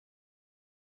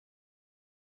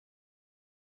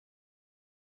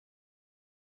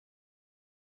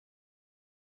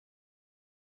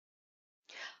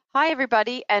Hi,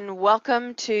 everybody, and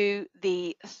welcome to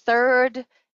the third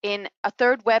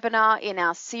webinar in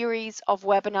our series of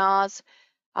webinars.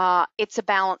 It's a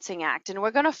balancing act, and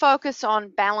we're going to focus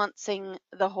on balancing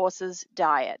the horse's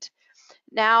diet.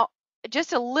 Now,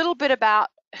 just a little bit about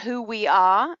who we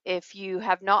are. If you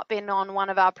have not been on one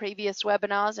of our previous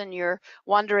webinars and you're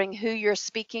wondering who you're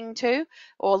speaking to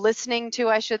or listening to,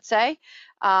 I should say,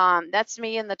 that's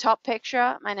me in the top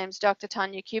picture. My name's Dr.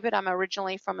 Tania Cubitt. I'm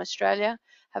originally from Australia,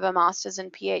 have a master's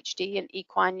and PhD in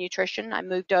equine nutrition. I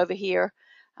moved over here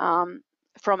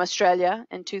from Australia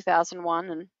in 2001,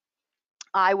 and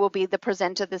I will be the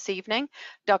presenter this evening.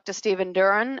 Dr. Stephen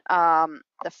Duran,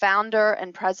 the founder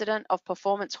and president of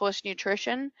Performance Horse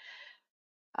Nutrition,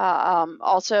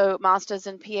 also master's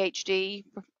and PhD,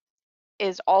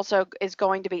 is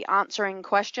going to be answering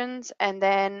questions. And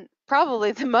then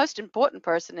probably the most important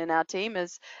person in our team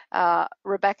is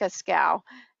Rebecca Scow.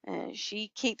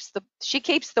 She keeps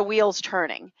the wheels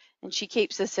turning, and she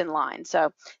keeps us in line.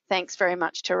 So thanks very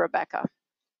much to Rebecca.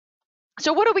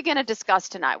 So what are we going to discuss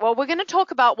tonight? Well, we're going to talk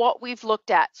about what we've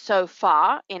looked at so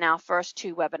far in our first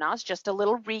two webinars, just a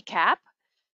little recap.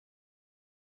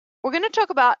 We're going to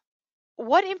talk about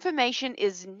what information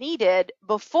is needed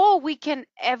before we can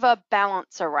ever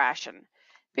balance a ration.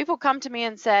 People come to me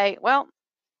and say, well,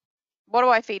 what do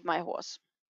I feed my horse?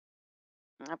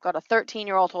 I've got a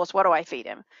 13-year-old horse, what do I feed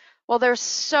him? Well, there's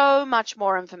so much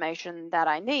more information that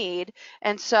I need,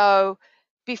 and so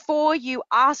before you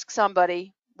ask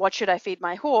somebody, what should I feed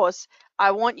my horse? I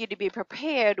want you to be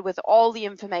prepared with all the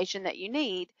information that you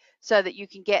need so that you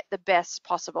can get the best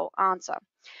possible answer.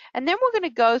 And then we're going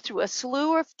to go through a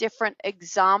slew of different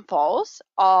examples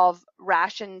of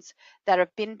rations that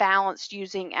have been balanced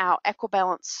using our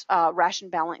EquiBalance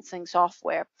ration balancing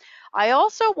software. I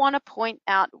also want to point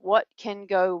out what can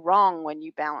go wrong when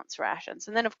you balance rations.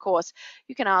 And then, of course,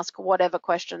 you can ask whatever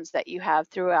questions that you have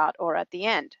throughout or at the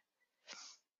end.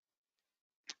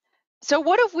 So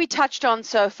what have we touched on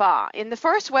so far? In the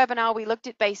first webinar, we looked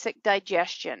at basic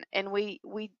digestion, and we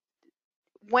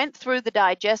went through the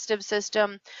digestive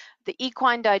system. The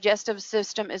equine digestive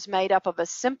system is made up of a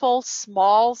simple,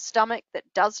 small stomach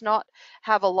that does not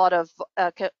have a lot of,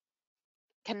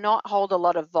 cannot hold a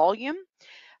lot of volume.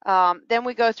 Then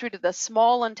we go through to the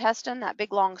small intestine, that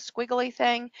big long squiggly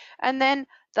thing, and then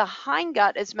the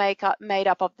hindgut is made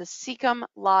up of the cecum,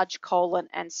 large colon,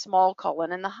 and small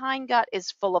colon. And the hindgut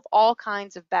is full of all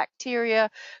kinds of bacteria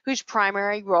whose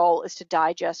primary role is to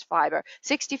digest fiber.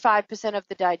 65% of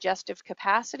the digestive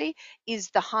capacity is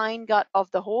the hindgut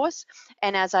of the horse,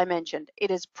 and as I mentioned,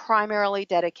 it is primarily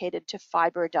dedicated to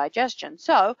fiber digestion.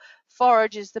 So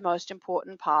forage is the most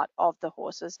important part of the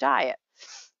horse's diet.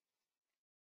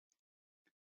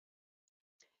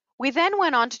 We then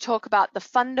went on to talk about the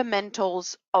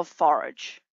fundamentals of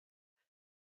forage.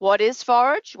 What is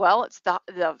forage? Well, it's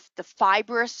the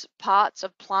fibrous parts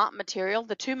of plant material.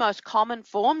 The two most common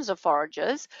forms of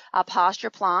forages are pasture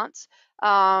plants,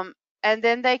 and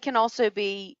then they can also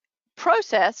be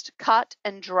processed, cut,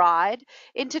 and dried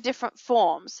into different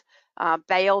forms.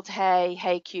 Baled hay,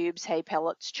 hay cubes, hay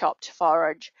pellets, chopped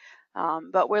forage.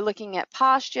 But we're looking at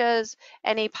pastures,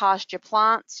 any pasture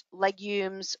plants,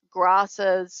 legumes,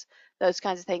 grasses, those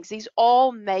kinds of things. These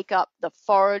all make up the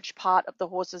forage part of the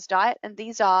horse's diet, and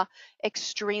these are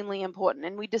extremely important.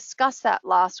 And we discussed that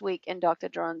last week in Dr.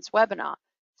 Duran's webinar.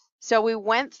 So we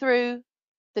went through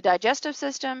the digestive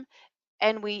system,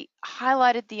 and we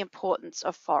highlighted the importance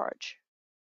of forage.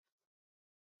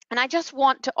 And I just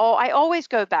want to, I always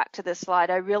go back to this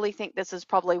slide. I really think this is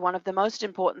probably one of the most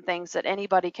important things that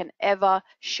anybody can ever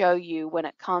show you when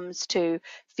it comes to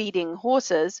feeding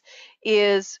horses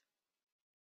is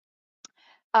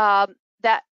that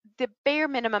the bare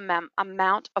minimum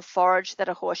amount of forage that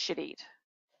a horse should eat.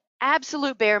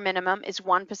 Absolute bare minimum is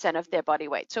 1% of their body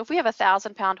weight. So if we have a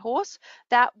 1,000-pound horse,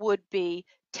 that would be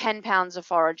 10 pounds of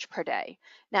forage per day.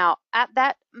 Now, at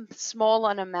that small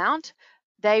an amount,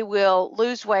 they will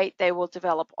lose weight, they will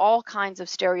develop all kinds of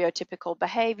stereotypical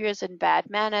behaviors and bad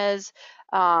manners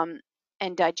and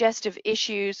digestive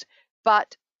issues,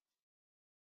 but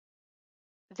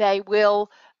they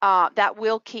will, that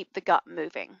will keep the gut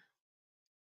moving.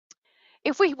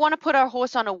 If we want to put our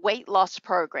horse on a weight loss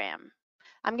program,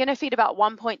 I'm going to feed about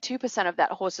 1.2% of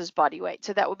that horse's body weight.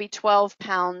 So that would be 12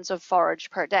 pounds of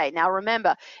forage per day. Now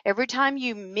remember, every time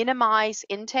you minimize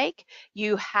intake,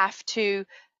 you have to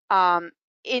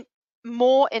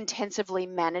more intensively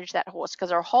manage that horse,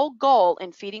 because our whole goal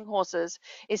in feeding horses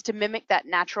is to mimic that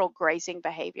natural grazing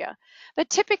behavior. But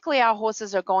typically our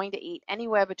horses are going to eat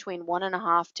anywhere between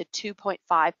 1.5 to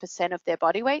 2.5% of their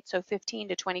body weight, so 15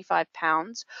 to 25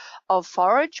 pounds of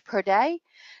forage per day.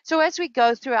 So as we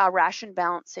go through our ration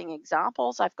balancing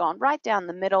examples, I've gone right down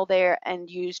the middle there and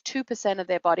used 2% of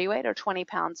their body weight, or 20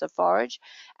 pounds of forage,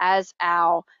 as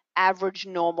our average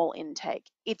normal intake.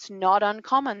 It's not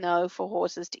uncommon though for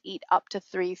horses to eat up to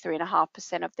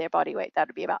 3.5% of their body weight. That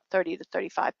would be about 30 to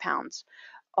 35 pounds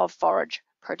of forage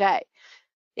per day.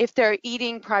 If they're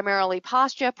eating primarily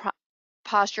pasture,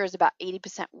 pasture is about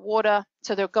 80% water,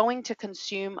 so they're going to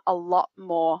consume a lot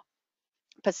more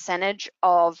percentage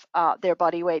of their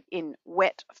body weight in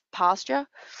wet pasture,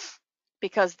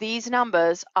 because these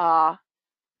numbers are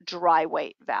dry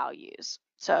weight values.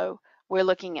 So we're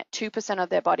looking at 2% of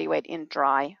their body weight in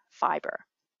dry fiber.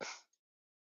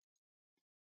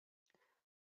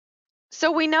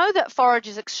 So we know that forage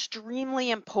is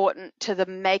extremely important to the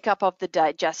makeup of the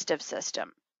digestive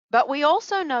system, but we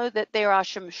also know that there are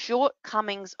some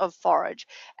shortcomings of forage.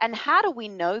 And how do we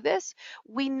know this?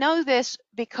 We know this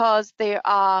because there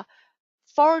are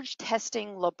forage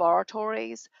testing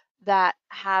laboratories that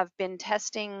have been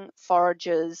testing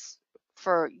forages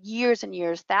for years and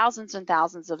years, thousands and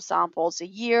thousands of samples a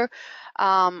year.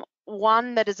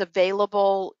 One that is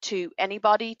available to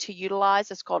anybody to utilize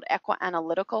is called Equa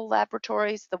Analytical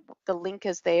Laboratories. The link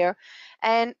is there.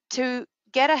 And to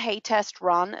get a hay test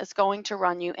run is going to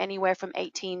run you anywhere from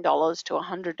 $18 to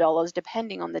 $100,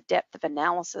 depending on the depth of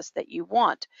analysis that you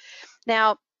want.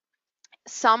 Now,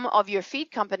 some of your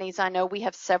feed companies, I know we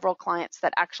have several clients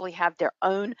that actually have their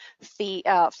own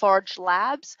forage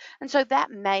labs, and so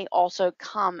that may also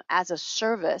come as a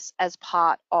service as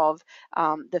part of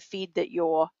the feed that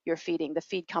you're feeding, the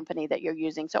feed company that you're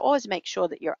using. So always make sure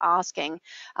that you're asking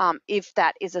if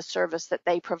that is a service that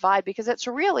they provide, because it's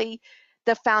really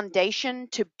the foundation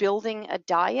to building a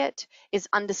diet is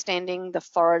understanding the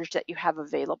forage that you have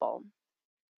available.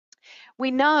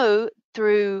 We know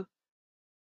through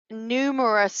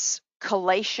numerous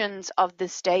collations of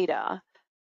this data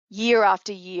year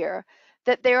after year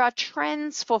that there are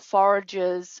trends for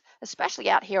forages, especially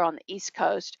out here on the East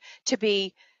Coast, to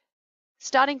be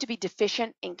starting to be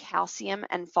deficient in calcium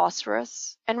and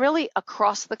phosphorus. And really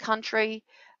across the country,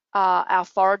 our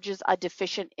forages are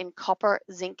deficient in copper,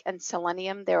 zinc, and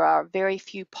selenium. There are very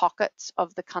few pockets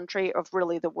of the country, of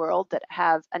really the world, that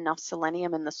have enough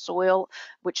selenium in the soil,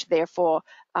 which therefore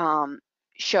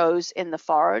shows in the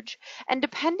forage. And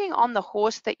depending on the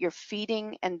horse that you're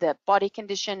feeding and the body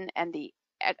condition and the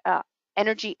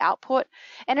energy output,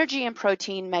 energy and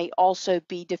protein may also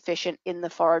be deficient in the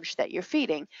forage that you're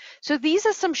feeding. So these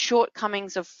are some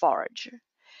shortcomings of forage.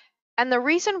 And the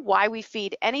reason why we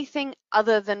feed anything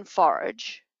other than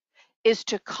forage is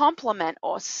to complement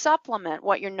or supplement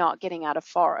what you're not getting out of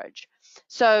forage.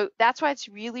 So that's why it's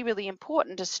really, really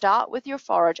important to start with your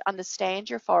forage, understand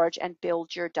your forage, and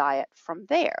build your diet from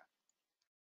there.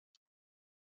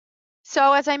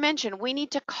 So as I mentioned, we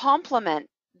need to complement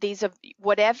these,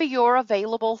 whatever your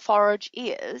available forage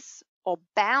is, or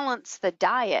balance the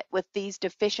diet with these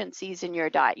deficiencies in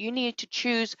your diet. You need to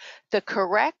choose the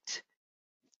correct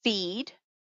feed,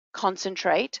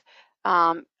 concentrate.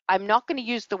 I'm not going to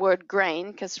use the word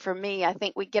grain, because for me, I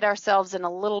think we get ourselves in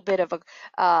a little bit of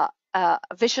a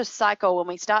vicious cycle when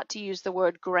we start to use the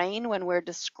word grain when we're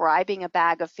describing a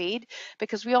bag of feed,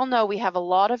 because we all know we have a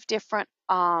lot of different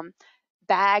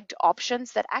bagged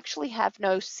options that actually have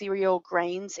no cereal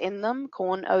grains in them,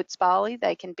 corn, oats, barley.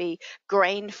 They can be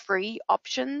grain-free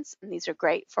options, and these are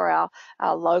great for our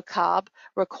low carb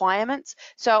requirements.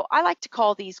 So I like to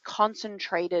call these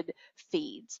concentrated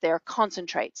feeds. They're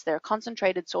concentrates. They're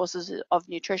concentrated sources of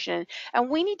nutrition, and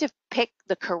we need to pick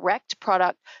the correct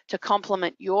product to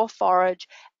complement your forage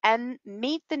and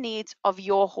meet the needs of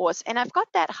your horse. And I've got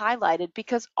that highlighted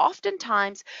because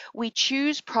oftentimes we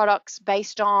choose products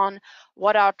based on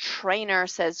what our trainer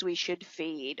says we should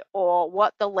feed, or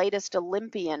what the latest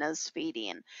Olympian is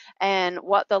feeding, and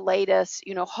what the latest,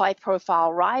 high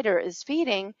profile rider is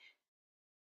feeding.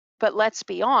 But let's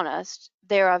be honest,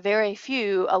 there are very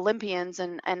few Olympians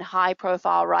and high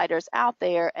profile riders out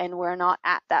there, and we're not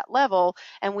at that level,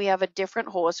 and we have a different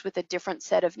horse with a different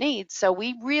set of needs. So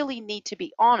we really need to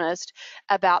be honest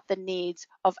about the needs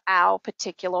of our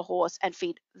particular horse and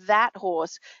feed that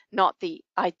horse, not the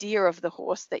idea of the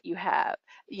horse that you have,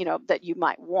 that you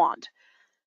might want.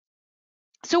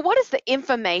 So what is the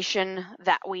information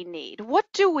that we need? What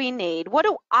do we need? What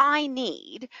do I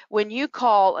need when you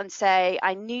call and say,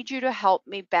 I need you to help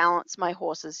me balance my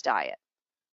horse's diet?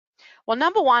 Well,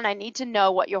 number one, I need to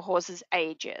know what your horse's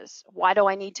age is. Why do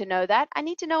I need to know that? I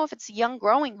need to know if it's a young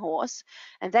growing horse,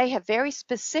 and they have very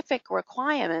specific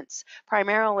requirements,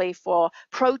 primarily for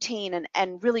protein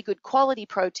and really good quality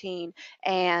protein,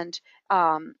 and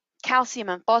calcium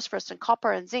and phosphorus and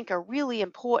copper and zinc are really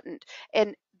important.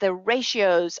 And the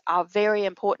ratios are very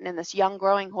important in this young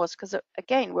growing horse because,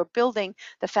 again, we're building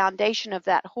the foundation of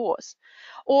that horse.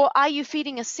 Or are you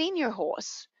feeding a senior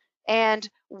horse? And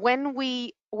when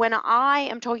I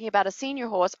am talking about a senior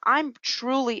horse, I'm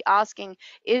truly asking,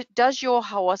 does your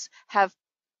horse have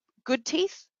good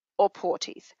teeth or poor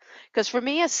teeth? Because for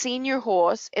me, a senior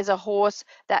horse is a horse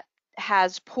that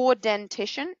has poor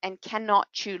dentition and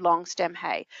cannot chew long stem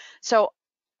hay. So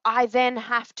I then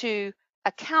have to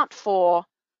account for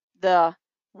the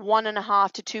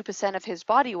 1.5% to 2% of his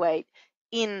body weight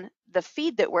in the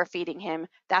feed that we're feeding him.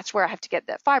 That's where I have to get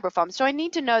that fiber from. So I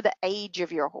need to know the age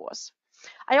of your horse.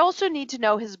 I also need to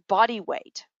know his body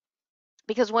weight,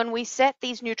 because when we set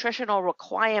these nutritional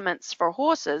requirements for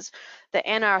horses, the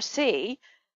NRC,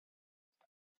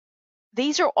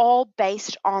 these are all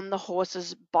based on the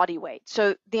horse's body weight.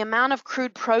 So the amount of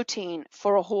crude protein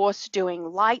for a horse doing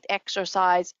light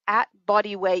exercise at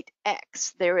body weight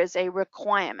X, there is a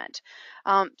requirement.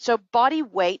 So body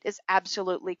weight is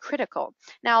absolutely critical.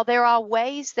 Now, there are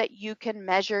ways that you can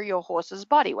measure your horse's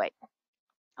body weight.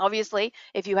 Obviously,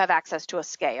 if you have access to a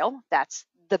scale, that's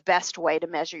the best way to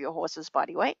measure your horse's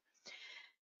body weight.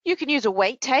 You can use a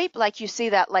weight tape, like you see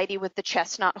that lady with the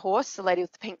chestnut horse, the lady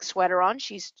with the pink sweater on.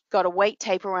 She's got a weight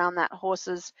tape around that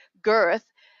horse's girth.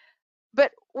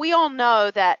 But we all know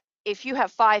that if you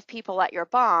have 5 people at your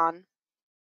barn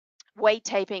weight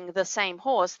taping the same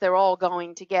horse, they're all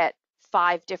going to get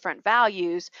 5 different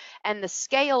values, and the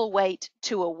scale weight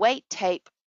to a weight tape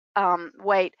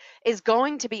weight is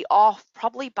going to be off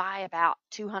probably by about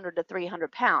 200 to 300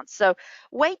 pounds. So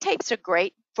weight tapes are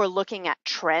great for looking at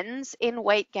trends in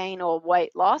weight gain or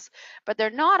weight loss, but they're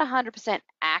not 100%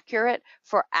 accurate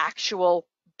for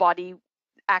actually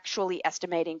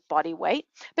estimating body weight.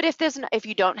 But if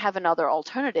you don't have another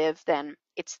alternative, then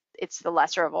it's the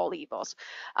lesser of all evils.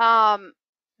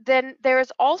 Then there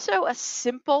is also a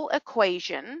simple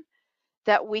equation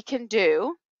that we can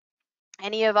do.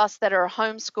 Any of us that are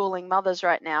homeschooling mothers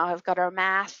right now have got our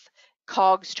math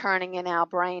cogs turning in our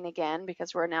brain again,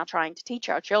 because we're now trying to teach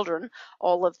our children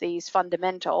all of these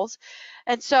fundamentals.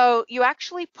 And so you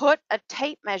actually put a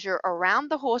tape measure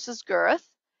around the horse's girth,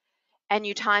 and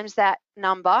you times that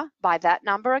number by that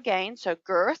number again. So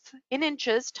girth in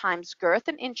inches times girth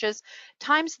in inches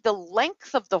times the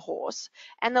length of the horse.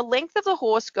 And the length of the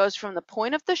horse goes from the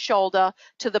point of the shoulder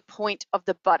to the point of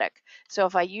the buttock. So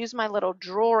if I use my little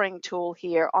drawing tool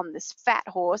here on this fat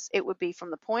horse, it would be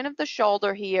from the point of the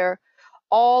shoulder here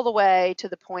all the way to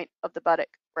the point of the buttock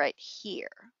right here.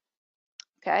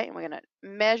 Okay, and we're going to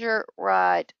measure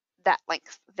right that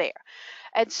length there.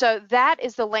 And so that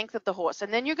is the length of the horse.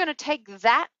 And then you're going to take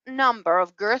that number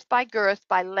of girth by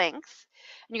length,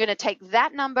 and you're going to take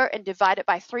that number and divide it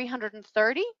by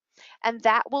 330, and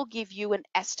that will give you an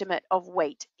estimate of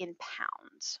weight in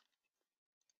pounds.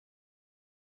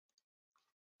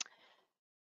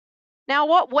 Now,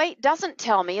 what weight doesn't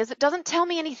tell me is it doesn't tell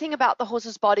me anything about the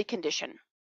horse's body condition.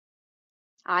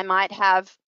 I might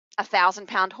have a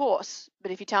 1,000-pound horse,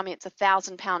 but if you tell me it's a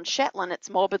 1,000-pound Shetland, it's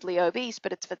morbidly obese.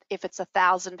 But if it's a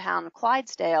 1,000-pound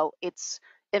Clydesdale, it's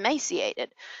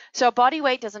emaciated. So body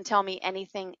weight doesn't tell me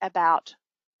anything about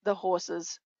the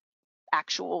horse's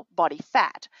actual body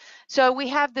fat. So we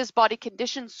have this body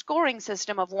condition scoring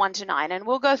system of 1 to 9, and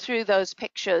we'll go through those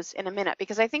pictures in a minute,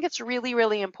 because I think it's really,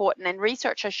 really important. And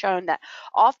research has shown that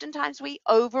oftentimes we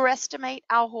overestimate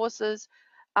our horse's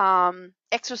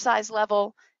exercise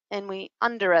level, and we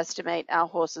underestimate our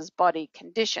horse's body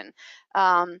condition.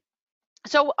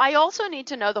 So I also need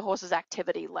to know the horse's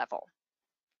activity level.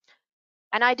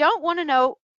 And I don't want to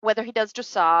know whether he does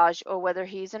dressage or whether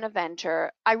he's an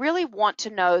eventer. I really want to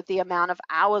know the amount of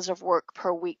hours of work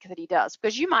per week that he does,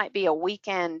 because you might be a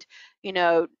weekend,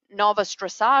 novice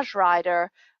dressage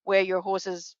rider where your horse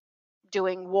is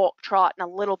doing walk, trot, and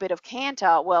a little bit of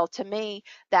canter. Well, to me,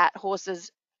 that horse is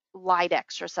light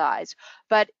exercise.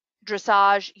 But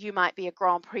dressage, you might be a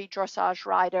Grand Prix dressage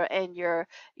rider and you're,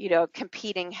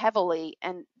 competing heavily,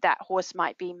 and that horse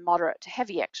might be moderate to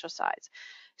heavy exercise.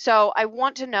 So I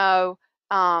want to know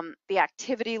the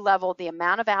activity level, the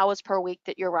amount of hours per week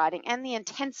that you're riding, and the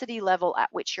intensity level at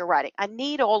which you're riding. I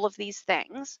need all of these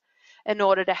things in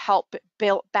order to help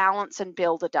balance and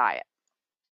build a diet.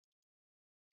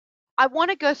 I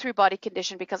want to go through body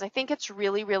condition because I think it's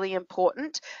really, really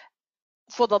important.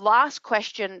 For the last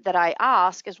question that I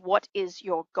ask is, what is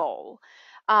your goal?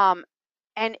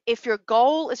 And if your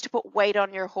goal is to put weight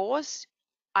on your horse,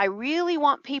 I really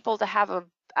want people to have a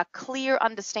clear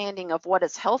understanding of what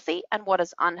is healthy and what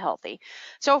is unhealthy.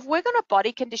 So if we're going to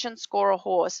body condition score a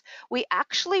horse, we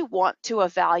actually want to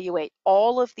evaluate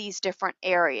all of these different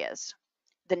areas: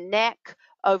 the neck,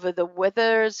 over the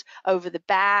withers, over the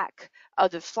back, over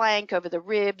the flank, over the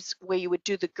ribs, where you would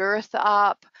do the girth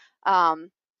up,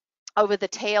 over the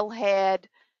tail head,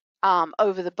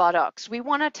 over the buttocks. We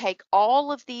want to take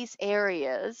all of these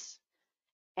areas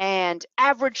and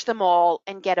average them all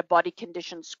and get a body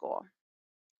condition score.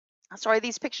 Sorry,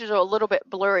 these pictures are a little bit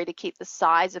blurry to keep the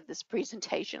size of this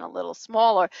presentation a little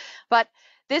smaller, but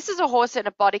this is a horse in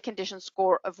a body condition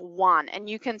score of 1, and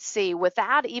you can see,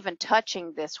 without even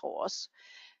touching this horse,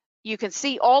 you can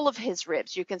see all of his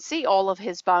ribs, you can see all of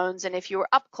his bones, and if you were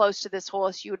up close to this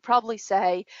horse, you would probably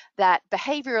say that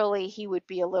behaviorally he would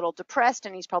be a little depressed,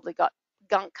 and he's probably got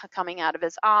gunk coming out of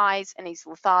his eyes, and he's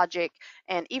lethargic,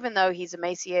 and even though he's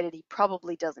emaciated, he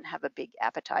probably doesn't have a big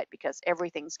appetite because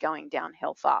everything's going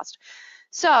downhill fast.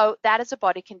 So that is a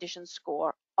body condition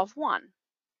score of 1.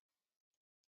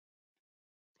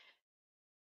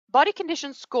 Body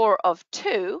condition score of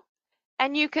 2,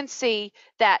 and you can see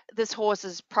that this horse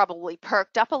is probably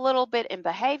perked up a little bit in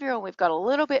behavior, and we've got a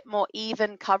little bit more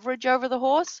even coverage over the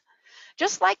horse.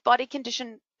 Just like body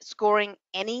condition scoring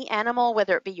any animal,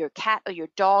 whether it be your cat or your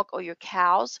dog or your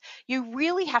cows, you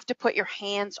really have to put your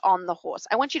hands on the horse.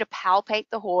 I want you to palpate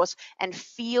the horse and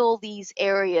feel these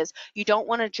areas. You don't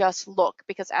want to just look,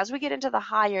 because as we get into the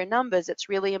higher numbers, it's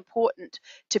really important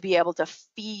to be able to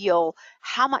feel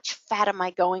how much fat am I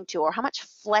going to, or how much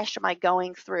flesh am I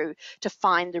going through to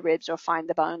find the ribs or find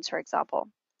the bones, for example.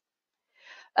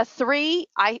 A 3,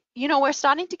 we're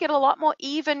starting to get a lot more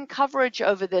even coverage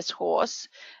over this horse.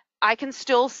 I can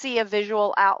still see a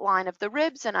visual outline of the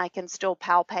ribs, and I can still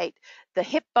palpate the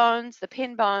hip bones, the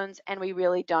pin bones, and we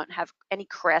really don't have any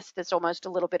crest. There's almost a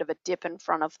little bit of a dip in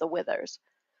front of the withers.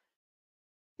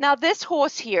 Now this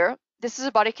horse here, this is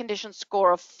a body condition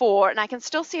score of 4, and I can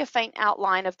still see a faint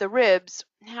outline of the ribs.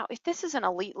 Now, if this is an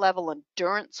elite level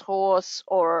endurance horse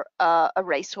or a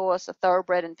racehorse, a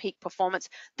thoroughbred in peak performance,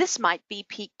 this might be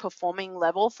peak performing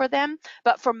level for them.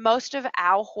 But for most of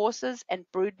our horses and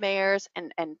broodmares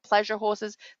and pleasure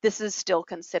horses, this is still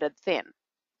considered thin.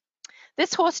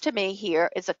 This horse to me here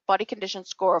is a body condition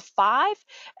score of 5,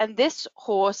 and this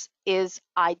horse is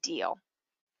ideal.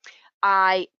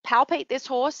 I palpate this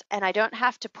horse, and I don't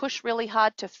have to push really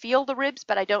hard to feel the ribs,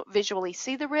 but I don't visually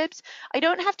see the ribs. I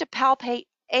don't have to palpate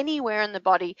anywhere in the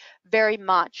body very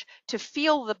much to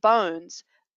feel the bones,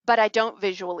 but I don't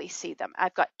visually see them.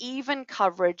 I've got even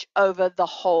coverage over the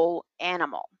whole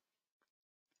animal.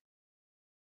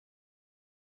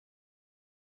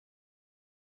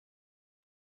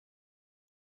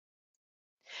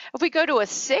 If we go to a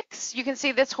 6, you can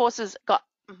see this horse has got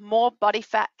more body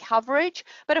fat coverage,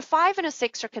 but a 5 and a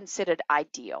 6 are considered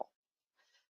ideal.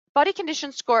 Body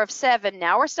condition score of 7.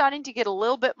 Now we're starting to get a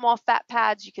little bit more fat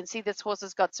pads. You can see this horse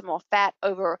has got some more fat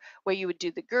over where you would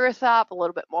do the girth up, a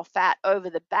little bit more fat over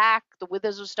the back. The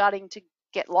withers are starting to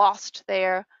get lost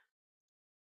there.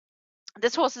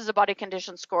 This horse is a body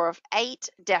condition score of 8,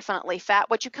 definitely fat.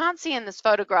 What you can't see in this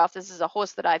photograph, this is a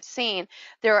horse that I've seen,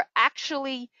 there are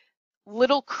actually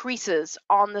little creases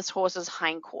on this horse's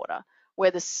hindquarter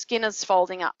where the skin is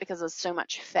folding up because there's so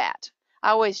much fat. I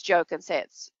always joke and say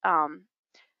it's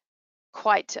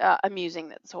quite amusing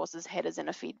that this horse's head is in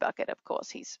a feed bucket. Of course,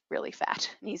 he's really fat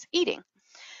and he's eating.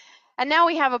 And now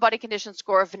we have a body condition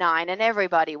score of 9, and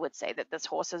everybody would say that this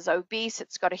horse is obese.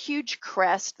 It's got a huge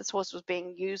crest. This horse was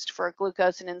being used for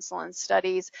glucose and insulin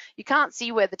studies. You can't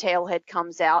see where the tail head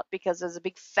comes out because there's a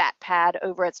big fat pad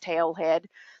over its tail head.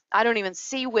 I don't even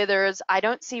see withers. I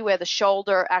don't see where the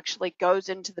shoulder actually goes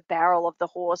into the barrel of the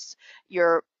horse.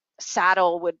 Your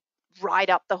saddle would ride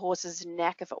up the horse's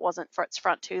neck if it wasn't for its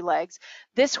front 2 legs.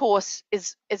 This horse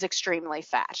is extremely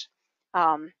fat.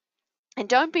 And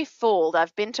don't be fooled.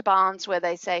 I've been to barns where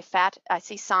they say fat. I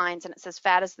see signs and it says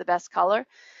fat is the best color.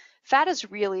 Fat is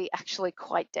really actually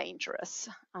quite dangerous.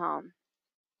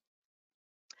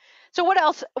 So what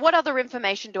else? What other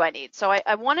information do I need? So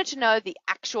I wanted to know the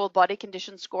actual body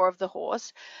condition score of the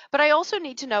horse, but I also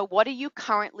need to know, what are you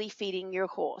currently feeding your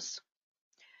horse?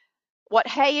 What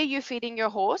hay are you feeding your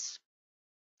horse?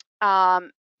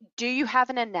 Do you have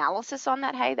an analysis on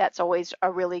that hay? That's always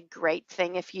a really great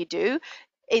thing if you do.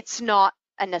 It's not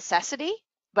a necessity,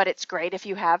 but it's great if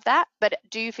you have that. But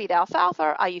do you feed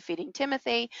alfalfa? Are you feeding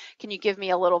Timothy? Can you give me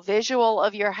a little visual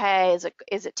of your hay?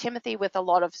 Is it Timothy with a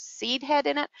lot of seed head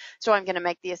in it? So I'm going to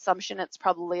make the assumption it's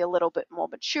probably a little bit more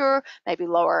mature, maybe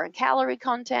lower in calorie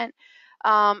content.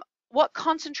 what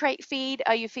concentrate feed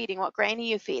are you feeding? What grain are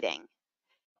you feeding?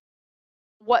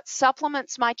 What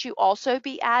supplements might you also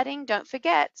be adding? Don't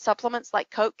forget, supplements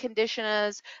like coat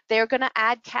conditioners, they're going to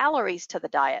add calories to the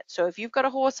diet. So if you've got a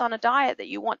horse on a diet that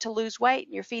you want to lose weight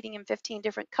and you're feeding him 15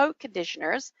 different coat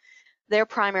conditioners, they're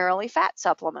primarily fat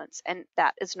supplements, and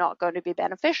that is not going to be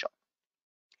beneficial.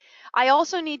 I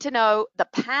also need to know the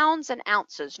pounds and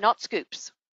ounces, not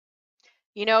scoops.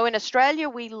 You know, in Australia,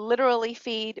 we literally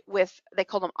feed with, they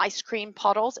call them ice cream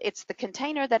puddles. It's the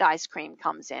container that ice cream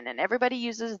comes in, and everybody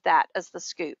uses that as the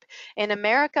scoop. In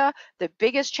America, the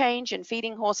biggest change in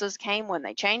feeding horses came when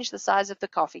they changed the size of the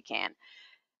coffee can.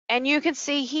 And you can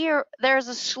see here, there's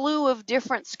a slew of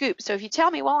different scoops. So if you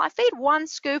tell me, well, I feed one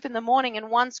scoop in the morning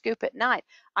and one scoop at night,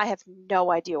 I have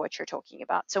no idea what you're talking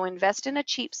about. So invest in a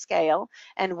cheap scale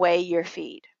and weigh your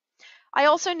feed. I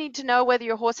also need to know whether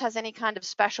your horse has any kind of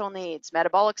special needs,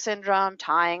 metabolic syndrome,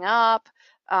 tying up,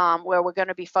 where we're going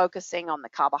to be focusing on the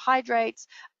carbohydrates,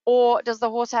 or does the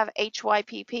horse have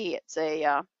HYPP? It's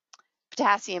a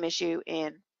potassium issue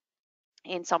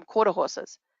in some quarter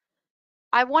horses.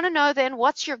 I want to know then,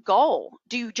 what's your goal?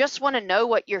 Do you just want to know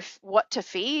what to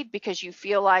feed because you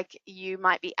feel like you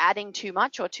might be adding too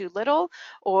much or too little?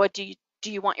 Or do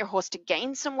you want your horse to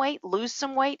gain some weight, lose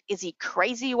some weight? Is he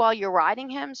crazy while you're riding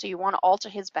him? So you want to alter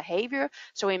his behavior,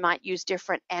 so he might use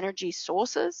different energy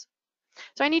sources?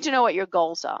 So I need to know what your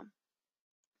goals are.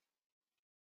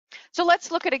 So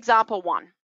let's look at example 1.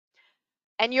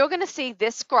 And you're going to see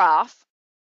this graph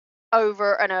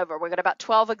over and over. We've got about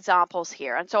 12 examples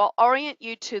here. And so I'll orient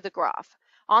you to the graph.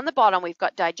 On the bottom, we've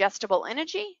got digestible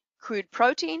energy, crude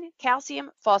protein,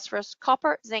 calcium, phosphorus,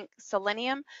 copper, zinc,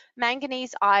 selenium,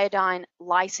 manganese, iodine,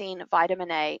 lysine,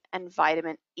 vitamin A, and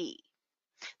vitamin E.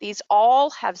 These all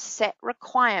have set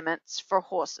requirements for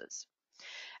horses.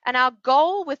 And our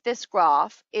goal with this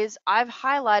graph is I've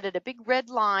highlighted a big red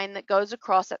line that goes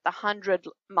across at the 100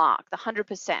 mark, the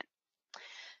 100%.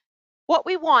 What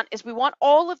we want is we want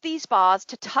all of these bars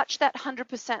to touch that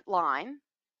 100% line.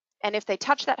 And if they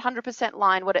touch that 100%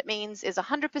 line, what it means is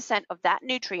 100% of that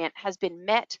nutrient has been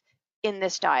met in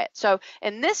this diet. So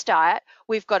in this diet,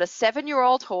 we've got a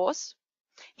 7-year-old horse.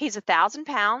 He's 1,000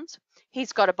 pounds.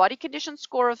 He's got a body condition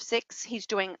score of 6. He's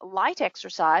doing light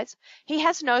exercise. He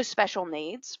has no special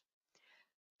needs.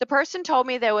 The person told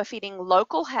me they were feeding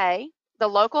local hay. The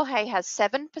local hay has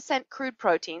 7% crude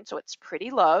protein, so it's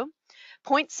pretty low.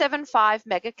 0.75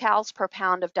 megacals per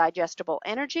pound of digestible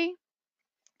energy.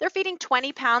 They're feeding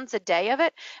 20 pounds a day of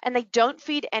it, and they don't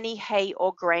feed any hay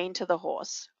or grain to the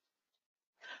horse.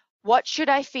 What should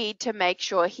I feed to make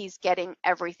sure he's getting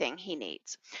everything he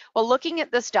needs? Well, looking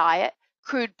at this diet,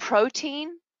 crude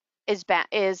protein is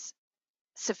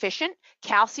sufficient,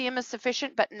 calcium is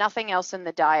sufficient, but nothing else in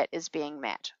the diet is being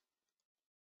met.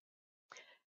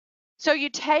 So you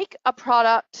take a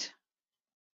product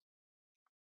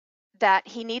that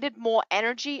he needed more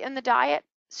energy in the diet.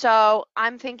 So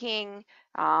I'm thinking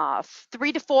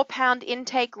 3 to 4 pound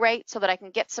intake rate so that I can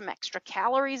get some extra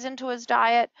calories into his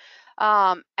diet.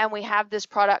 And we have this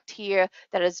product here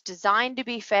that is designed to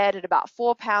be fed at about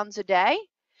 4 pounds a day.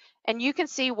 And you can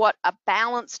see what a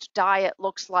balanced diet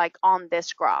looks like on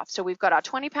this graph. So we've got our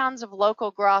 20 pounds of local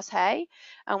grass hay,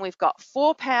 and we've got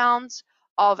 4 pounds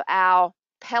of our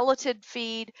pelleted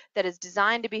feed that is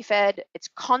designed to be fed. It's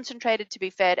concentrated to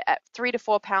be fed at 3 to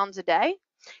 4 pounds a day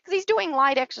because he's doing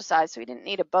light exercise, so he didn't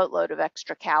need a boatload of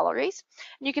extra calories.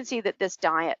 And you can see that this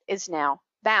diet is now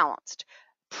balanced.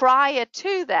 Prior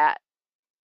to that,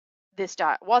 this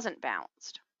diet wasn't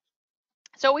balanced.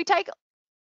 So we take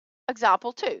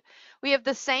example 2. We have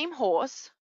the same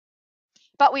horse,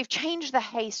 but we've changed the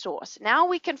hay source. Now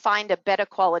we can find a better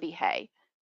quality hay.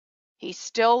 He's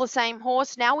still the same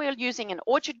horse. Now we're using an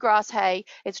orchard grass hay.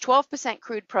 It's 12%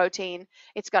 crude protein.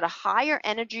 It's got a higher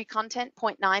energy content,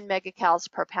 0.9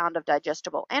 megacals per pound of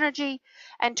digestible energy,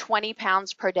 and 20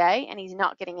 pounds per day, and he's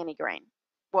not getting any grain.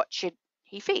 What should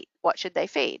he feed? What should they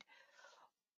feed?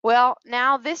 Well,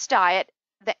 now this diet,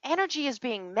 the energy is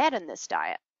being met in this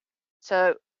diet.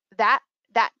 So that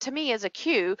to me is a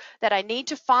cue that I need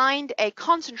to find a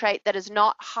concentrate that is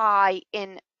not high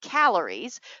in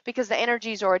calories because the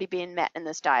energy is already being met in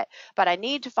this diet. But I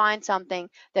need to find something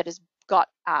that has got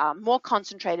more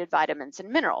concentrated vitamins and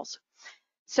minerals.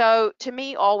 So to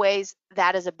me, always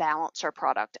that is a balancer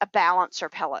product, a balancer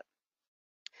pellet.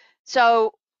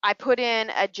 So I put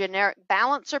in a generic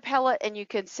balancer pellet, and you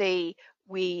can see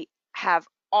we have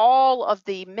all of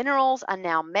the minerals are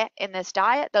now met in this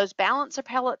diet. Those balancer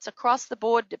pellets across the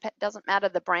board, doesn't matter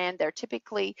the brand, they're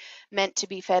typically meant to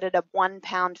be fed at a 1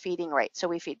 pound feeding rate. So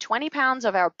we feed 20 pounds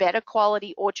of our better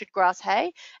quality orchard grass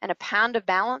hay and a pound of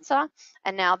balancer.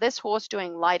 And now this horse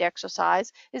doing light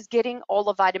exercise is getting all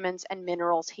the vitamins and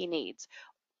minerals he needs.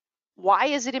 Why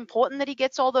is it important that he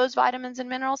gets all those vitamins and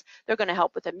minerals? They're going to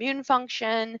help with immune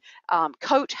function,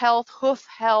 coat health, hoof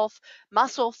health,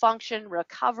 muscle function,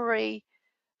 recovery.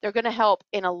 They're going to help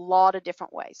in a lot of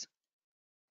different ways.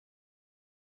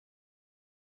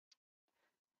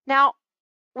 Now,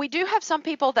 we do have some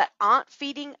people that aren't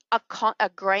feeding a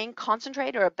grain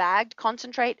concentrate or a bagged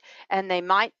concentrate, and they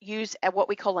might use what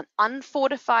we call an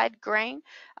unfortified grain,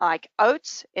 like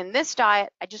oats. In this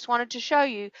diet, I just wanted to show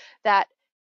you that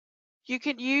you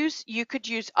could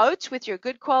use oats with your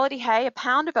good quality hay, a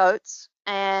pound of oats,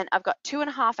 and I've got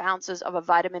 2.5 ounces of a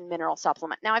vitamin mineral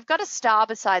supplement. Now I've got a star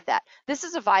beside that. This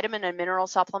is a vitamin and mineral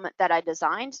supplement that I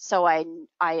designed, so I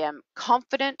am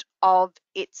confident of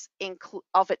its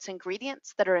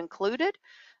ingredients that are included,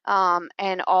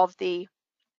 and of the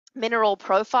mineral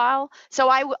profile. So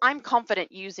I'm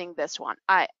confident using this one.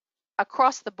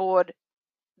 Across the board,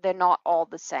 they're not all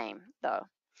the same though.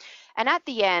 And at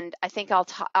the end, I think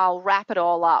I'll wrap it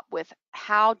all up with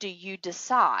how do you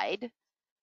decide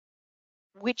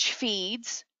which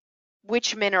feeds,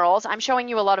 which minerals. I'm showing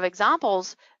you a lot of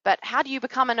examples, but how do you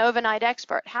become an overnight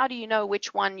expert? How do you know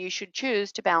which one you should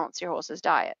choose to balance your horse's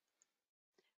diet?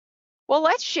 Well,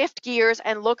 let's shift gears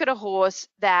and look at a horse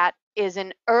that is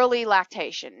in early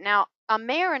lactation. Now, a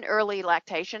mare in early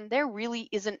lactation, there really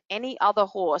isn't any other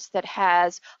horse that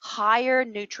has higher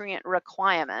nutrient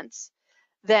requirements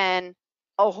than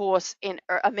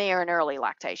a mare in early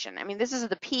lactation. I mean, this is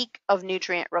the peak of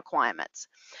nutrient requirements.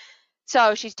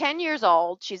 So she's 10 years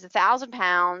old, she's 1,000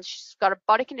 pounds, she's got a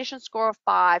body condition score of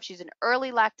 5, she's in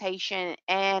early lactation,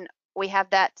 and we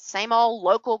have that same old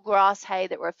local grass hay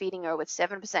that we're feeding her with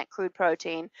 7% crude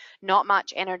protein, not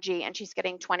much energy, and she's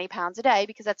getting 20 pounds a day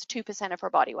because that's 2% of her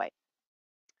body weight.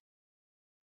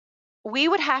 We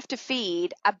would have to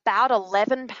feed about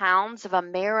 11 pounds of a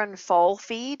mare and foal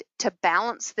feed to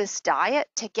balance this diet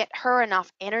to get her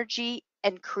enough energy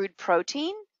and crude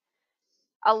protein.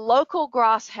 A local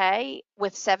grass hay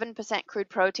with 7% crude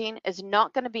protein is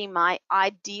not going to be my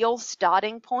ideal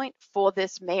starting point for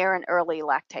this mare in early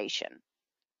lactation.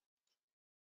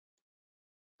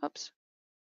 Oops.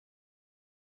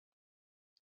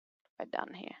 We're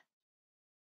done here.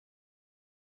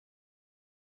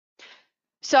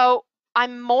 So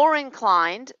I'm more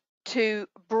inclined to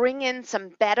bring in some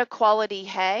better quality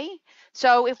hay.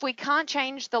 So if we can't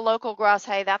change the local grass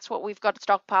hay, that's what we've got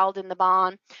stockpiled in the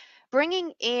barn.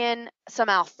 Bringing in some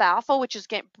alfalfa, which is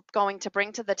going to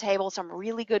bring to the table some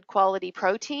really good quality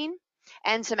protein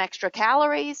and some extra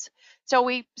calories. So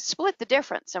we split the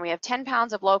difference, and we have 10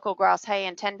 pounds of local grass hay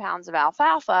and 10 pounds of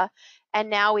alfalfa, and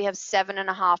now we have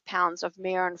 7.5 pounds of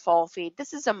mare and foal feed.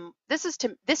 This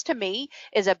to me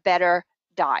is a better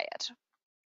diet.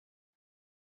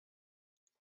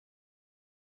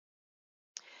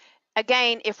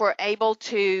 Again, if we're able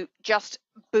to just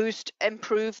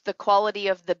improve the quality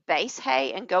of the base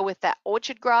hay and go with that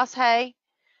orchard grass hay,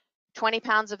 20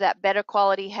 pounds of that better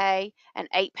quality hay, and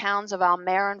 8 pounds of our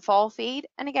mare and foal feed.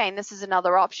 And again, this is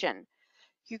another option.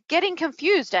 You're getting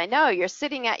confused, I know. You're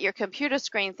sitting at your computer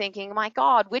screen thinking, my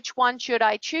God, which one should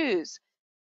I choose?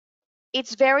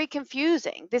 It's very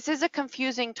confusing. This is a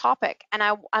confusing topic, and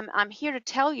I'm here to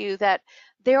tell you that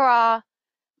there are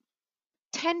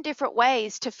 10 different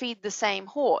ways to feed the same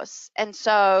horse. And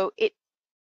so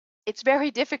it's very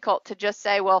difficult to just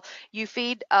say, well, you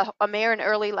feed a mare in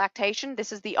early lactation,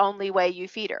 this is the only way you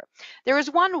feed her. There is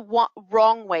one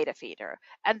wrong way to feed her,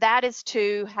 and that is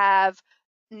to have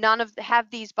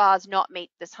these bars not meet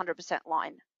this 100%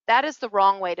 line. That is the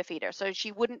wrong way to feed her. So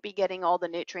she wouldn't be getting all the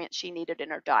nutrients she needed in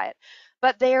her diet.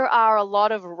 But there are a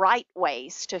lot of right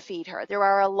ways to feed her. There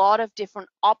are a lot of different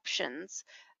options,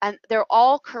 and they're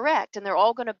all correct, and they're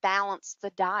all going to balance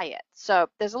the diet. So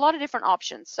there's a lot of different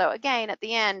options. So again, at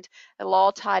the end, it'll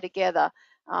all tie together.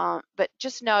 But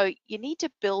just know you need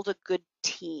to build a good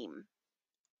team.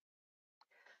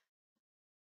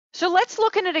 So let's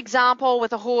look at an example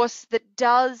with a horse that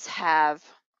does have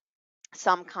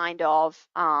some kind of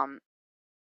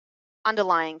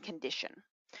underlying condition.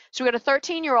 So we got a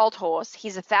 13-year-old horse.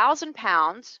 He's 1,000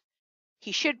 pounds.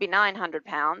 He should be 900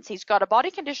 pounds. He's got a body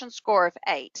condition score of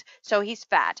 8, so he's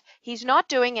fat. He's not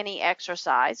doing any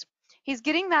exercise. He's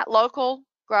getting that local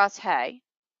grass hay.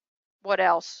 What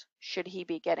else should he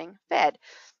be getting fed?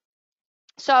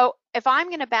 So if I'm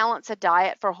going to balance a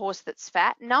diet for a horse that's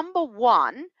fat, number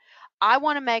one, I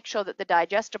want to make sure that the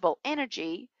digestible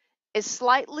energy is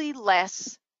slightly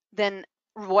less than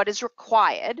what is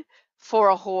required for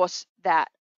a horse that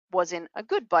was in a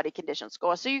good body condition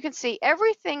score. So you can see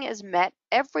everything is met,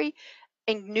 every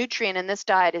nutrient in this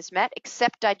diet is met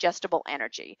except digestible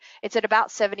energy. It's at about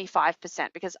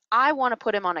 75% because I want to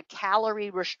put him on a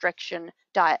calorie restriction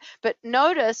diet. But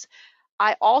notice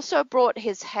I also brought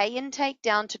his hay intake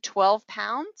down to 12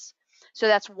 pounds. So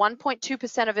that's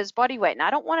 1.2% of his body weight. And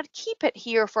I don't want to keep it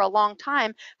here for a long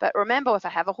time. But remember, if I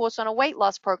have a horse on a weight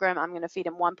loss program, I'm going to feed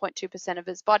him 1.2% of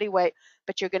his body weight.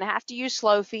 But you're going to have to use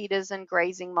slow feeders and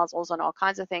grazing muzzles and all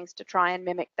kinds of things to try and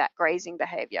mimic that grazing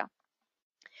behavior.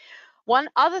 One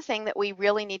other thing that we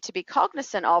really need to be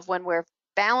cognizant of when we're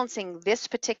balancing this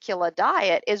particular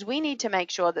diet is we need to make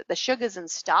sure that the sugars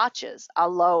and starches are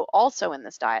low also in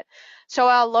this diet. So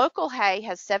our local hay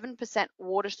has 7%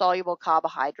 water-soluble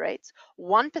carbohydrates,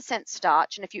 1%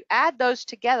 starch, and if you add those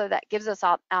together, that gives us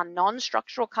our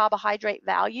non-structural carbohydrate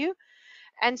value,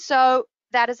 and so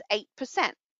that is 8%.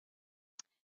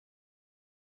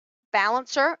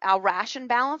 Balancer, our ration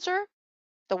balancer,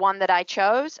 the one that I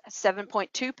chose,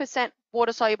 7.2%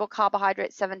 water-soluble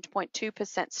carbohydrate,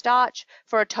 7.2% starch,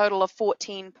 for a total of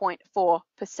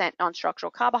 14.4%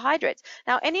 non-structural carbohydrates.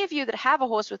 Now, any of you that have a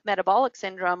horse with metabolic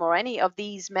syndrome or any of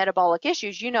these metabolic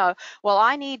issues, you know, well,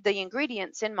 I need the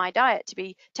ingredients in my diet to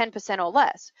be 10% or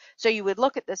less. So you would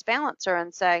look at this balancer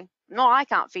and say, no, I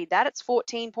can't feed that. It's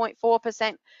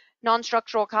 14.4%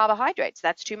 non-structural carbohydrates.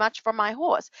 That's too much for my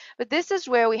horse. But this is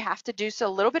where we have to do a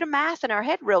little bit of math in our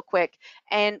head real quick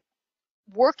and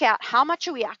work out how much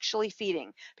are we actually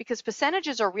feeding, because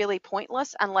percentages are really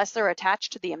pointless unless they're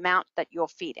attached to the amount that you're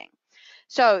feeding.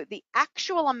 So the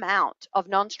actual amount of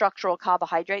non-structural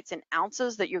carbohydrates in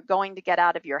ounces that you're going to get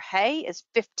out of your hay is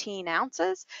 15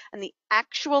 ounces, and the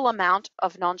actual amount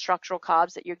of non-structural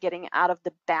carbs that you're getting out of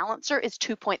the balancer is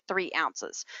 2.3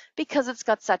 ounces because it's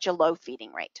got such a low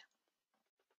feeding rate.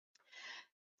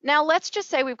 Now, let's just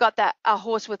say we've got a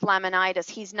horse with laminitis.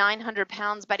 He's 900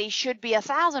 pounds, but he should be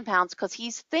 1,000 pounds because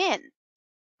he's thin,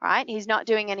 right? He's not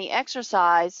doing any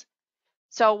exercise.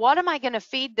 So what am I going to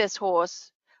feed this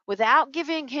horse without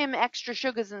giving him extra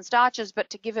sugars and starches,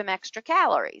 but to give him extra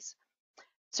calories?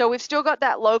 So we've still got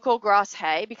that local grass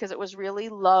hay because it was really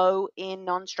low in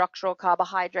non-structural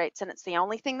carbohydrates, and it's the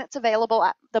only thing that's available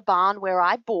at the barn where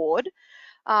I board,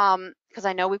 because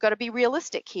I know we've got to be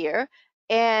realistic here.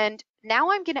 And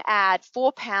now I'm going to add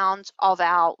 4 pounds of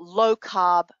our low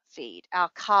carb feed, our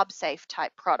carb safe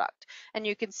type product. And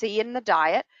you can see in the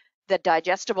diet, the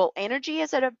digestible energy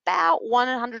is at about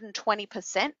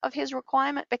 120% of his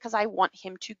requirement because I want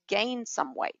him to gain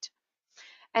some weight.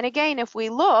 And again, if we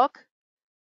look,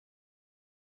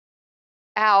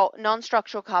 our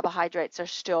non-structural carbohydrates are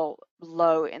still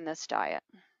low in this diet.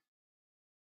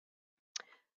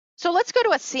 So let's go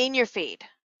to a senior feed,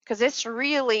 because this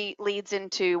really leads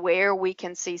into where we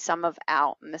can see some of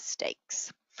our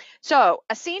mistakes. So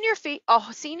a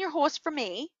senior horse for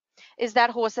me is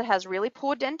that horse that has really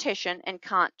poor dentition and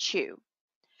can't chew.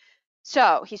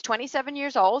 So he's 27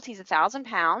 years old, he's 1,000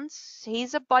 pounds,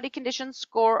 he's a body condition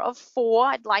score of 4.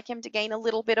 I'd like him to gain a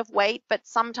little bit of weight, but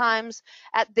sometimes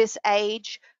at this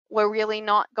age, we're really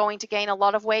not going to gain a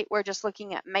lot of weight. We're just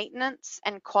looking at maintenance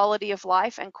and quality of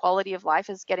life, and quality of life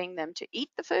is getting them to eat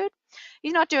the food.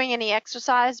 He's not doing any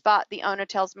exercise, but the owner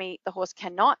tells me the horse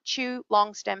cannot chew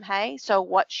long stem hay, so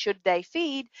what should they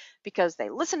feed? Because they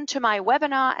listened to my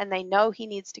webinar and they know he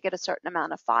needs to get a certain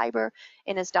amount of fiber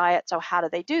in his diet, so how do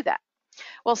they do that?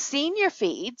 Well, senior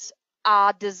feeds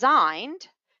are designed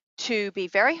to be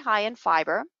very high in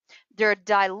fiber. They're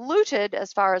diluted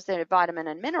as far as their vitamin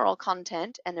and mineral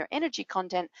content and their energy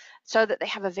content so that they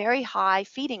have a very high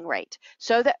feeding rate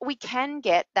so that we can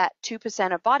get that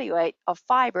 2% of body weight of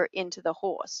fiber into the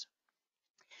horse.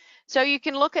 So you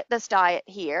can look at this diet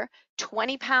here,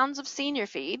 20 pounds of senior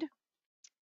feed,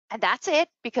 and that's it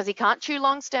because he can't chew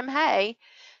long stem hay.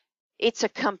 It's a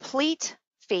complete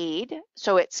feed,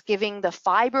 so it's giving the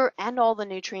fiber and all the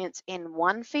nutrients in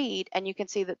one feed, and you can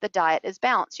see that the diet is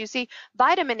balanced. You see,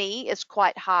 vitamin E is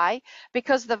quite high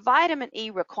because the vitamin E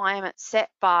requirement set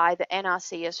by the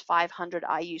NRC is 500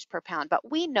 IUs per pound, but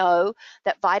we know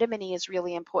that vitamin E is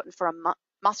really important for a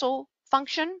muscle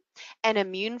function and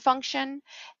immune function,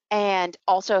 and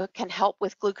also can help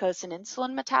with glucose and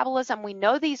insulin metabolism. We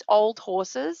know these old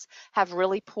horses have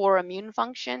really poor immune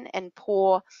function and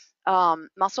poor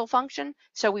muscle function,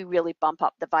 so we really bump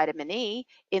up the vitamin E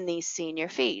in these senior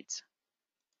feeds.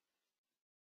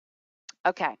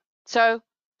 Okay, so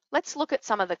let's look at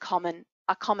some of the common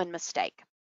mistake.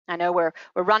 I know we're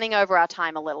running over our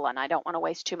time a little, and I don't want to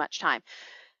waste too much time.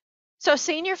 So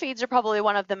senior feeds are probably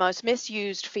one of the most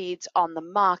misused feeds on the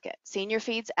market. Senior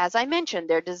feeds, as I mentioned,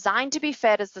 they're designed to be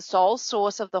fed as the sole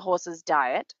source of the horse's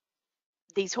diet.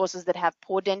 These horses that have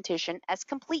poor dentition as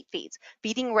complete feeds.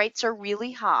 Feeding rates are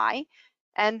really high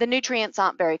and the nutrients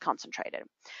aren't very concentrated.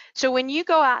 So when you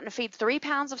go out and feed 3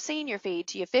 pounds of senior feed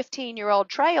to your 15-year-old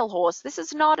trail horse, this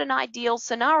is not an ideal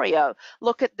scenario.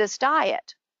 Look at this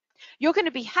diet. You're going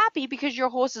to be happy because your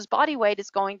horse's body weight is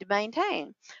going to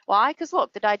maintain. Why? Because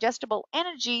look, the digestible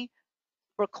energy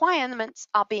requirements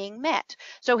are being met.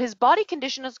 So his body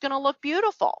condition is going to look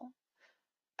beautiful.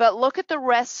 But look at the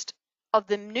rest of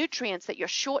the nutrients that you're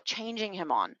shortchanging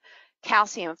him on.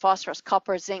 Calcium, phosphorus,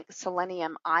 copper, zinc,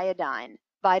 selenium, iodine,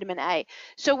 vitamin A.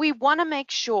 So we want to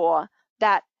make sure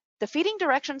that the feeding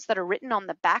directions that are written on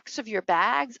the backs of your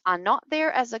bags are not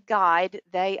there as a guide.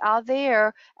 They are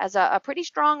there as a pretty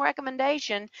strong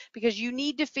recommendation because you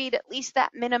need to feed at least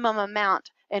that minimum amount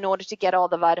in order to get all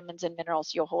the vitamins and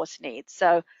minerals your horse needs.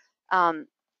 So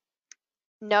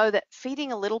know that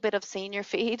feeding a little bit of senior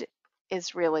feed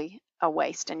is really a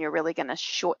waste and you're really going to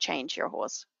shortchange your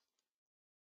horse.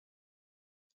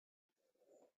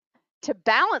 To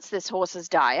balance this horse's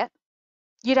diet,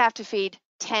 you'd have to feed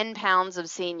 10 pounds of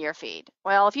senior feed.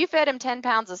 Well, if you fed him 10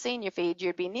 pounds of senior feed,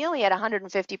 you'd be nearly at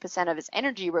 150% of his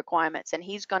energy requirements and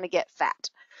he's going to get fat.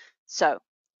 So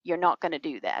you're not going to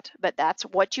do that, but that's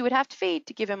what you would have to feed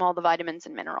to give him all the vitamins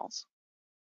and minerals.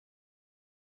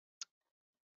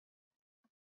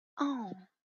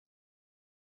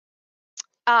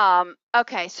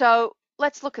 Okay, so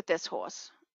let's look at this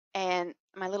horse. And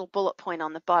my little bullet point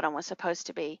on the bottom was supposed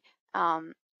to be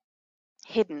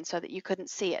hidden so that you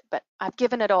couldn't see it, but I've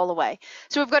given it all away.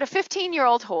 So we've got a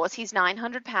 15-year-old horse. He's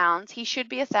 900 pounds. He should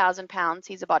be 1,000 pounds.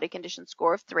 He's a body condition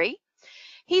score of 3.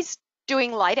 He's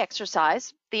doing light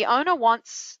exercise. The owner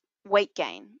wants weight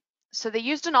gain. So they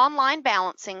used an online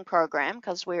balancing program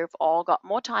because we've all got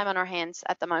more time on our hands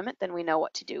at the moment than we know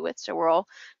what to do with. So we're all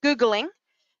Googling.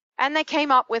 And they came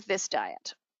up with this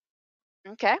diet.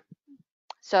 Okay,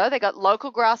 so they got local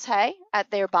grass hay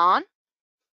at their barn.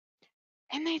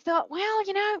 And they thought, well,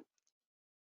 you know,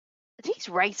 these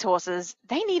racehorses,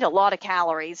 they need a lot of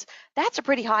calories. That's a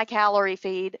pretty high calorie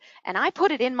feed. And I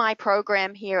put it in my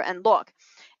program here. And look,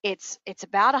 it's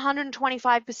about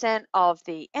 125% of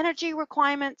the energy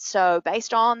requirements. So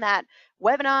based on that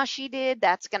webinar she did,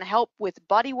 that's going to help with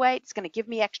body weight. It's going to give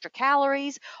me extra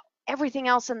calories. Everything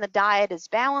else in the diet is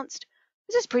balanced.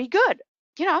 This is pretty good.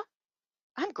 You know,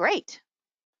 I'm great.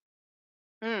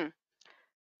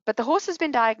 But the horse has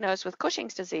been diagnosed with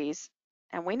Cushing's disease,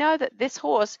 and we know that this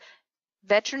horse,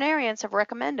 veterinarians have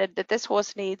recommended that this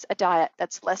horse needs a diet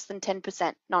that's less than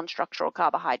 10% non-structural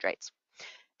carbohydrates.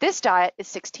 This diet is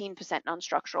 16%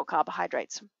 non-structural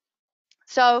carbohydrates.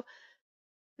 So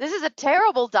this is a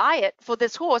terrible diet for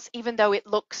this horse, even though it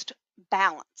looks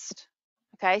balanced.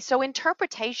 Okay, so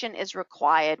interpretation is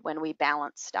required when we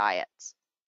balance diets.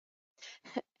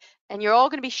 And you're all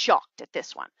going to be shocked at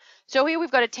this one. So here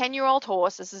we've got a 10-year-old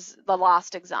horse. This is the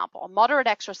last example. Moderate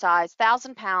exercise,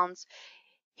 1,000 pounds.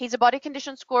 He's a body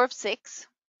condition score of 6.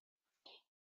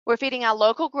 We're feeding our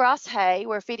local grass hay.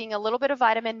 We're feeding a little bit of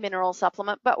vitamin mineral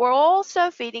supplement, but we're also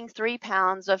feeding 3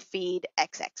 pounds of feed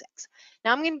XXX.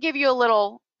 Now I'm going to give you a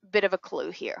little bit of a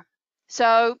clue here.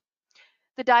 So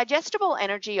the digestible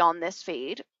energy on this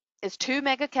feed is 2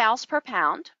 megacals per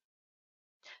pound.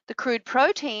 The crude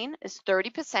protein is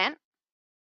 30%.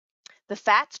 The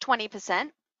fat's 20%.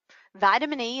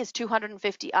 Vitamin E is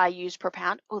 250 IUs per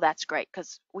pound. Oh, that's great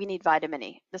because we need vitamin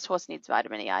E. This horse needs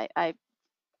vitamin E.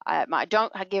 I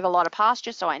don't give a lot of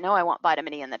pasture, so I know I want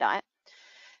vitamin E in the diet.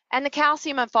 And the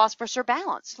calcium and phosphorus are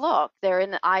balanced. Look, they're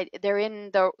in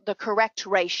the correct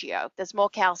ratio. There's more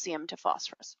calcium to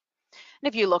phosphorus. And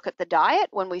if you look at the diet,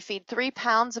 when we feed 3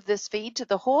 pounds of this feed to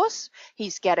the horse,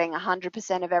 he's getting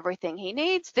 100% of everything he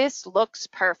needs. This looks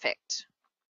perfect.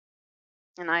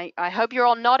 And I hope you're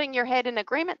all nodding your head in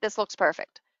agreement. This looks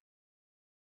perfect.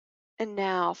 And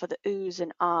now for the oohs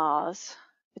and ahs.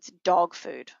 It's dog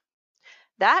food.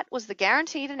 That was the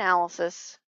guaranteed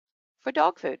analysis for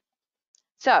dog food.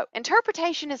 So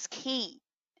interpretation is key.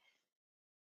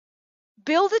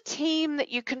 Build a team that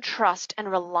you can trust and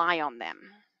rely on them.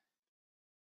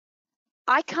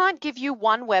 I can't give you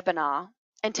one webinar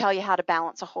and tell you how to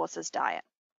balance a horse's diet.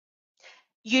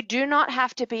 You do not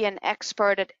have to be an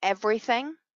expert at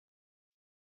everything,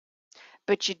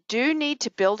 but you do need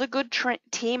to build a good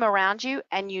team around you,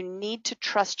 and you need to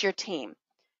trust your team.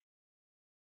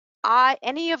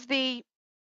 Any of the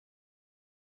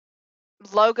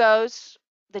logos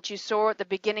that you saw at the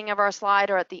beginning of our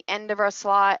slide or at the end of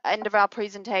our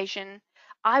presentation,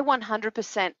 I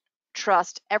 100%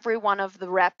 trust every one of the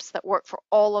reps that work for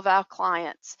all of our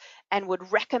clients and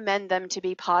would recommend them to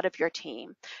be part of your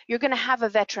team. You're going to have a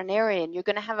veterinarian, you're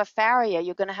going to have a farrier,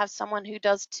 you're going to have someone who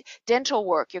does dental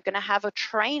work, you're going to have a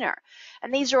trainer,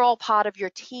 and these are all part of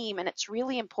your team. And it's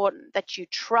really important that you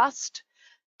trust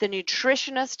the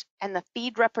nutritionist and the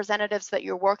feed representatives that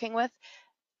you're working with,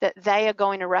 that they are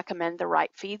going to recommend the right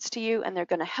feeds to you, and they're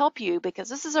going to help you, because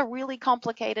this is a really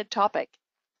complicated topic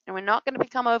and we're not going to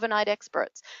become overnight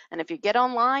experts. And if you get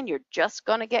online, you're just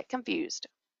going to get confused.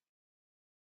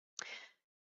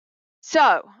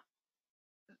 So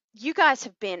you guys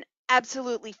have been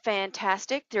absolutely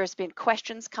fantastic. There's been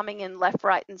questions coming in left,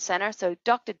 right, and center. So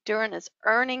Dr. Duran is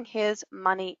earning his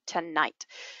money tonight.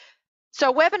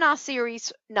 So webinar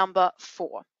series number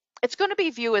 4. It's going to be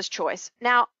viewer's choice.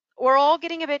 Now, we're all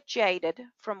getting a bit jaded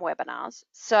from webinars,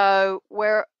 so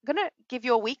we're going to give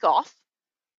you a week off.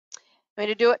 I'm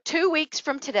going to do it 2 weeks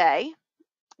from today,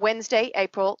 Wednesday,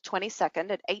 April 22nd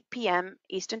at 8 p.m.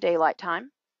 Eastern Daylight Time.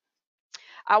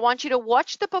 I want you to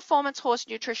watch the Performance Horse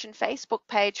Nutrition Facebook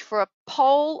page for a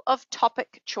poll of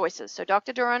topic choices. So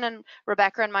Dr. Duran and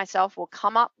Rebecca and myself will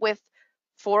come up with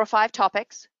 4 or 5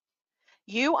 topics.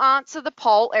 You answer the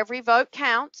poll, every vote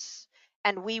counts,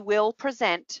 and we will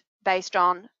present based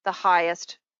on the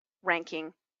highest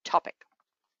ranking topic.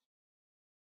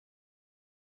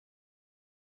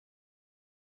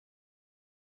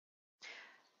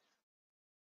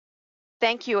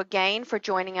 Thank you again for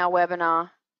joining our webinar,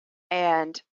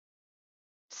 and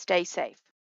stay safe.